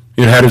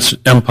 It had its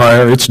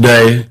empire, its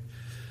day. And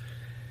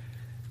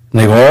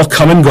they've all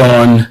come and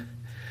gone.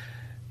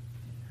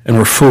 And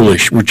we're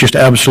foolish. We're just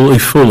absolutely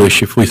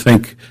foolish if we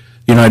think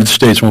the United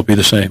States won't be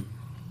the same.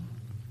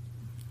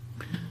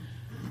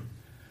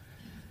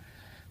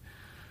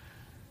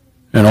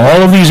 And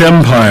all of these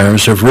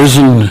empires have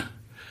risen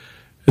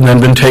and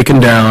then been taken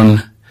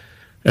down.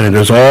 And it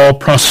is all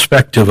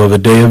prospective of a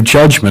day of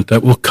judgment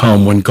that will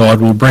come when God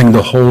will bring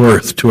the whole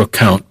earth to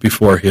account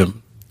before him.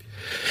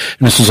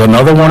 And this is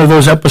another one of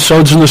those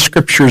episodes in the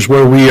Scriptures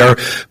where we are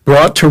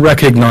brought to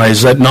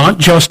recognize that not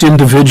just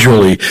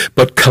individually,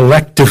 but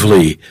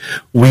collectively,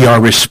 we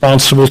are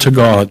responsible to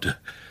God,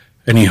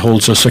 and he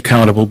holds us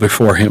accountable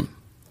before him.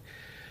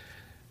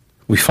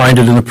 We find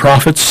it in the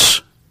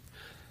prophets,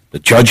 the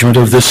judgment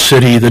of this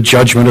city, the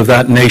judgment of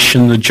that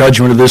nation, the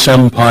judgment of this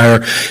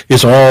empire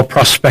is all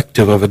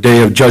prospective of a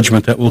day of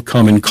judgment that will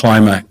come in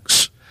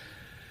climax.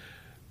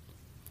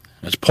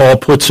 As Paul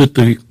puts it,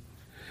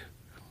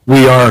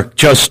 we are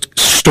just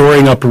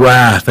storing up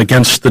wrath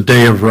against the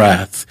day of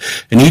wrath.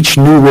 And each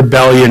new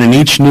rebellion and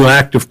each new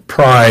act of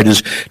pride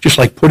is just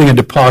like putting a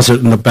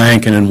deposit in the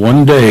bank, and in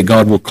one day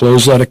God will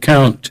close that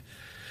account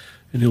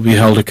and he'll be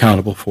held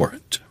accountable for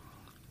it.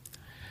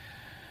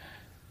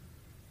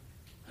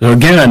 So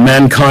again,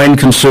 mankind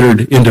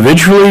considered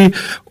individually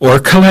or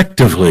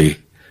collectively,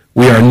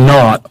 we are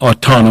not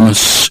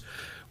autonomous.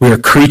 We are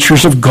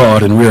creatures of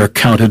God, and we are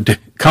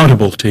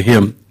accountable to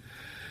him.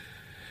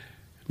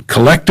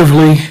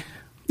 Collectively,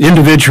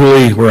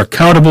 individually, we're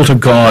accountable to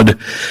God,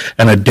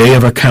 and a day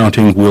of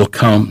accounting will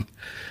come.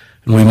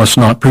 And we must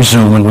not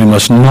presume, and we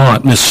must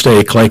not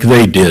mistake, like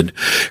they did,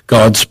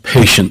 God's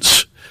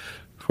patience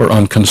for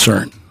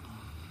unconcern.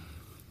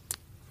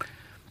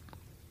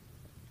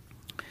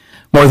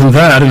 More than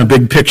that, in a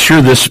big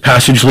picture, this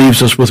passage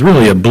leaves us with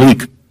really a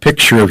bleak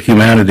picture of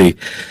humanity.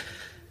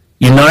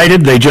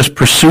 United, they just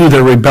pursue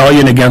their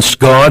rebellion against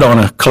God on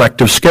a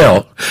collective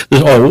scale.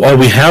 All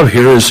we have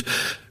here is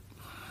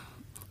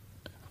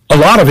a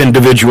lot of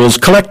individuals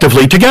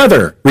collectively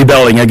together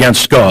rebelling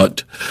against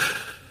God.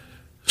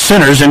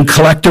 Sinners in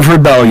collective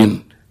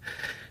rebellion.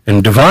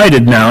 And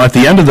divided now, at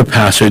the end of the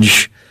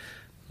passage,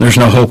 there's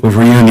no hope of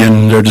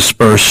reunion. They're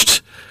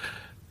dispersed.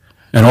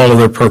 And all of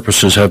their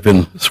purposes have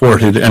been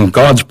thwarted, and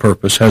God's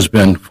purpose has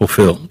been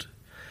fulfilled.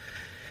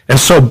 And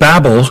so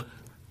Babel,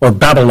 or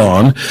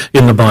Babylon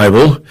in the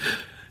Bible,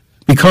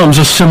 becomes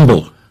a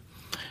symbol.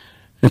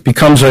 It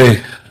becomes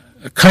a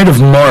kind of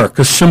mark,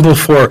 a symbol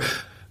for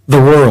the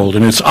world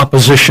and its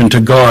opposition to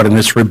God and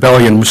its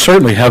rebellion. We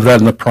certainly have that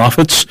in the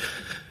prophets.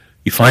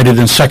 You find it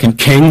in 2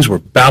 Kings, where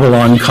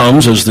Babylon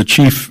comes as the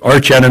chief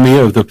archenemy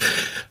of the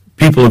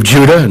people of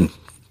Judah and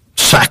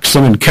sacks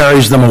them and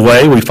carries them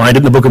away. We find it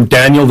in the book of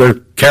Daniel. They're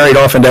carried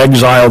off into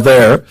exile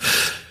there.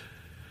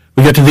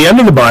 We get to the end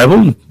of the Bible,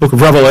 the book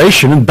of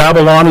Revelation, and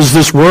Babylon is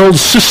this world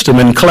system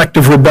in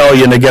collective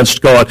rebellion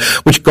against God,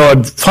 which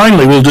God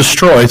finally will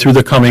destroy through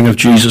the coming of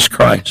Jesus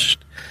Christ.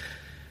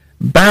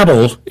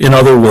 Babel, in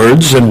other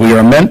words, and we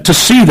are meant to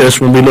see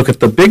this when we look at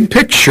the big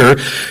picture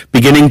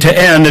beginning to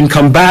end and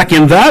come back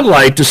in that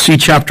light to see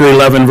chapter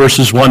 11,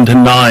 verses 1 to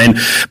 9.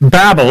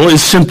 Babel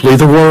is simply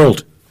the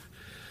world.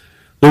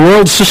 The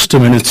world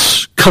system in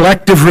its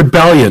collective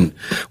rebellion.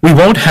 We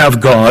won't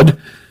have God.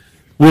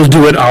 We'll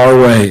do it our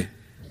way.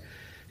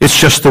 It's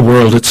just the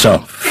world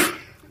itself.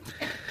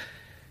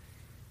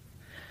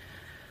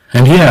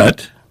 And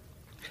yet,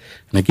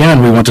 and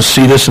again, we want to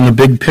see this in the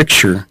big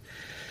picture,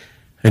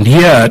 and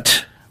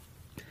yet,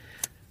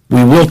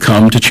 we will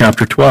come to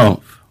chapter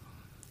 12.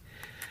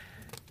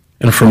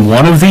 And from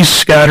one of these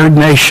scattered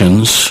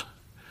nations,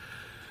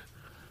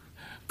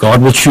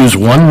 God will choose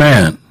one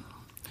man,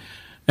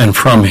 and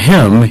from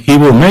him he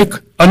will make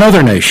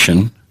another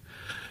nation,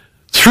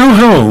 through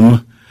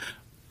whom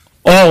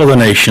all the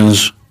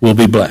nations will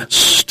be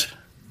blessed.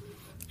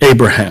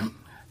 Abraham.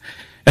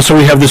 And so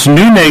we have this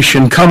new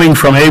nation coming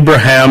from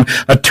Abraham,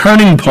 a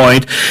turning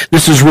point.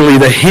 This is really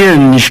the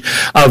hinge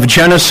of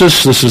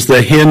Genesis. This is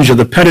the hinge of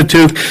the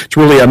Pentateuch. It's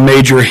really a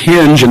major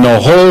hinge in the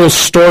whole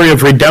story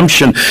of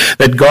redemption,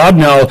 that God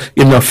now,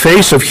 in the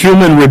face of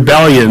human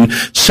rebellion,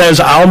 says,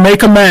 I'll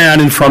make a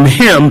man, and from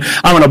him,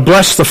 I'm going to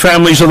bless the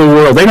families of the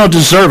world. They don't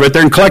deserve it.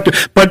 They're in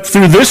collective. But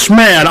through this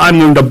man, I'm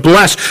going to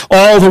bless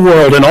all the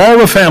world, and all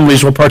the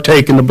families will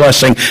partake in the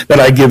blessing that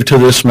I give to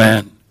this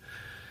man.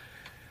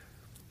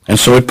 And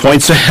so it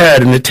points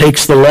ahead, and it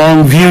takes the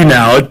long view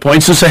now. It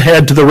points us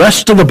ahead to the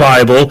rest of the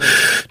Bible,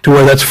 to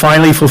where that's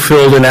finally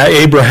fulfilled in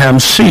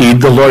Abraham's seed,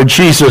 the Lord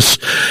Jesus,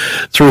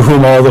 through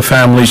whom all the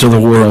families of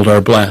the world are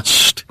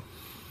blessed.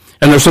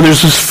 And so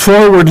there's this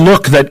forward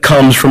look that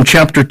comes from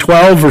chapter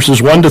 12,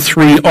 verses 1 to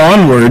 3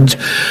 onwards,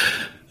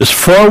 this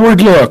forward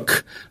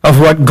look of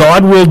what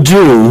God will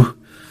do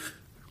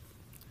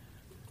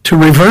to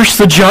reverse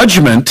the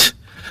judgment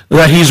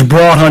that he's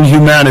brought on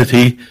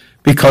humanity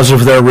because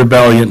of their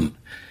rebellion.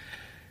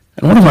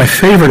 And one of my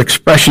favorite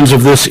expressions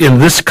of this in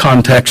this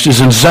context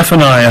is in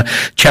Zephaniah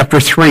chapter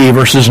 3,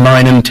 verses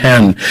 9 and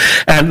 10.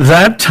 At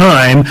that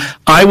time,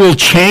 I will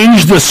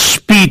change the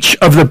speech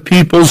of the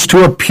peoples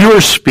to a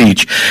pure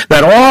speech,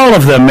 that all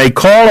of them may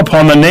call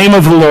upon the name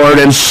of the Lord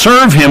and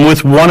serve him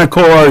with one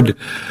accord.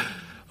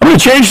 I'm going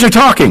to change their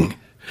talking.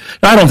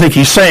 Now, I don't think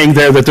he's saying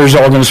there that they're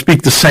all going to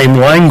speak the same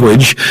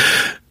language,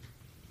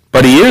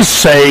 but he is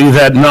saying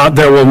that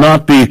there will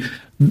not be.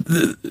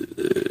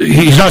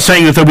 He's not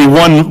saying that there'll be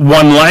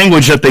one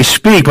language that they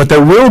speak, but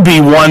there will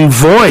be one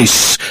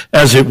voice,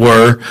 as it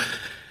were.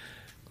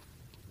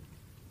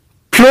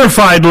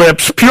 Purified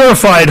lips,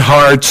 purified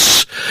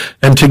hearts,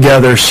 and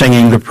together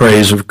singing the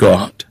praise of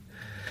God.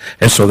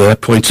 And so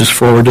that points us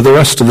forward to the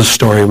rest of the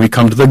story. We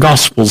come to the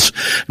Gospels,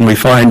 and we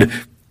find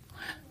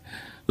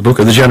the book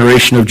of the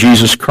generation of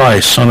Jesus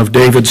Christ, son of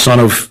David, son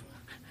of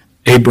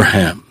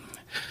Abraham.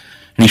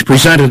 And he's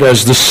presented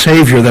as the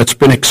Savior that's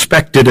been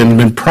expected and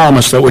been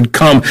promised that would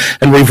come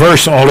and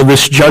reverse all of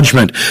this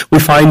judgment. We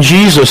find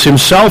Jesus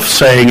himself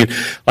saying,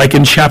 like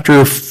in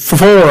chapter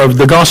 4 of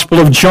the Gospel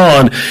of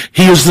John,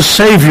 he is the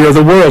Savior of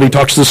the world. He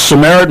talks to the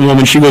Samaritan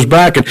woman. She goes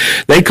back, and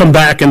they come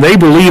back, and they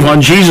believe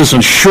on Jesus,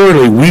 and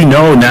surely we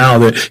know now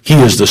that he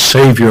is the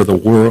Savior of the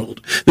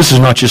world. This is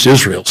not just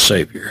Israel's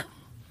Savior.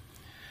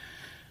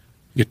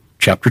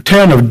 Chapter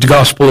 10 of the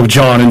Gospel of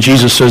John, and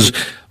Jesus says,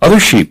 other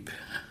sheep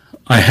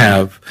I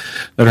have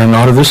that are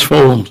not of this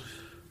fold,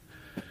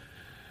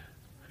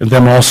 and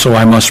them also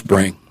I must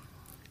bring.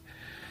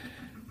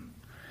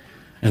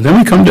 And then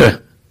we come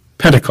to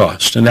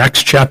Pentecost in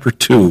Acts chapter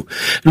 2,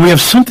 and we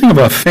have something of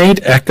a faint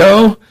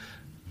echo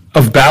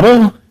of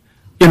Babel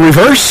in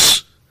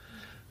reverse.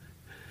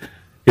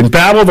 In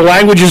Babel, the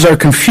languages are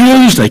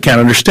confused, they can't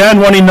understand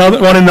one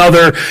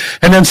another,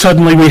 and then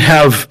suddenly we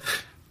have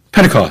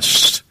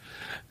Pentecost,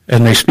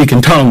 and they speak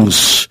in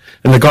tongues,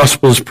 and the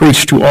gospel is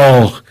preached to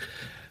all.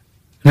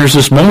 And there's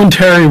this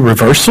momentary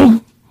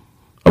reversal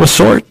of a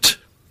sort.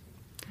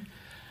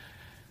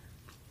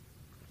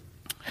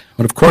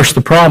 But of course, the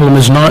problem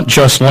is not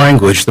just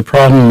language. The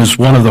problem is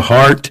one of the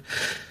heart,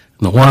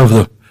 and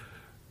one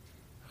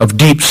of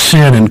deep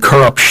sin and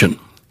corruption.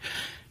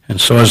 And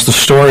so as the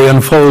story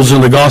unfolds in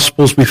the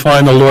Gospels, we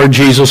find the Lord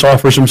Jesus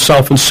offers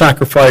himself in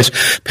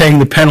sacrifice, paying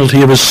the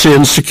penalty of his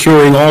sins,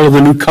 securing all of the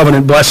new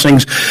covenant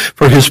blessings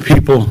for his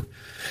people,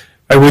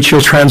 by which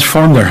he'll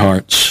transform their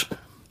hearts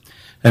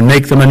and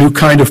make them a new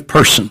kind of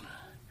person.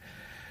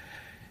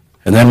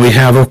 And then we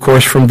have, of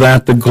course, from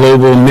that, the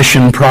global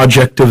mission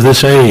project of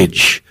this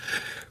age.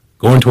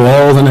 Go into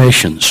all the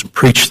nations and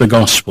preach the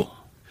gospel.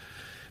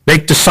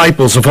 Make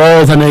disciples of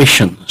all the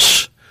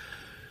nations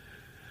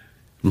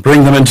and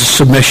bring them into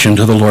submission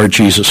to the Lord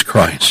Jesus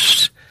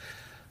Christ.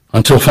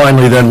 Until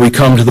finally then we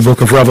come to the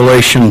book of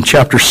Revelation,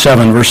 chapter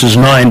 7, verses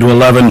 9 to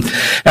 11.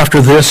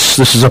 After this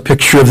is a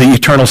picture of the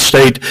eternal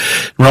state,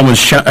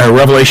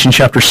 Revelation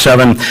chapter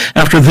 7.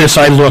 After this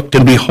I looked,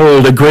 and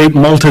behold, a great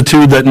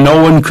multitude that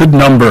no one could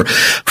number,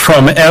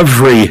 from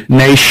every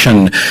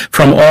nation,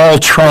 from all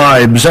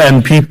tribes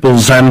and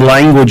peoples and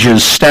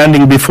languages,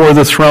 standing before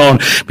the throne,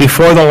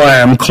 before the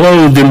Lamb,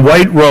 clothed in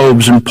white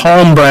robes and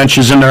palm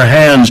branches in their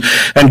hands,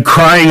 and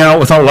crying out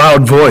with a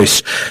loud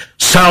voice,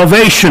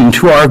 "Salvation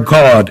to our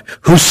God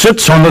who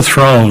sits on the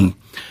throne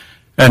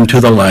and to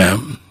the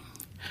Lamb."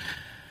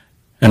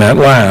 And at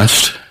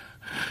last,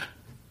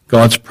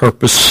 God's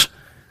purpose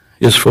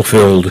is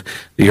fulfilled.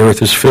 The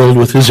earth is filled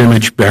with his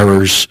image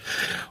bearers,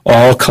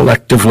 all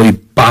collectively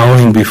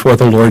bowing before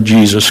the Lord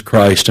Jesus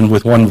Christ and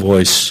with one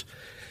voice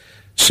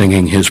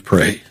singing his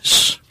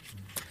praise.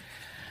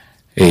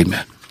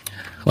 Amen.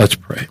 Let's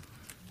pray.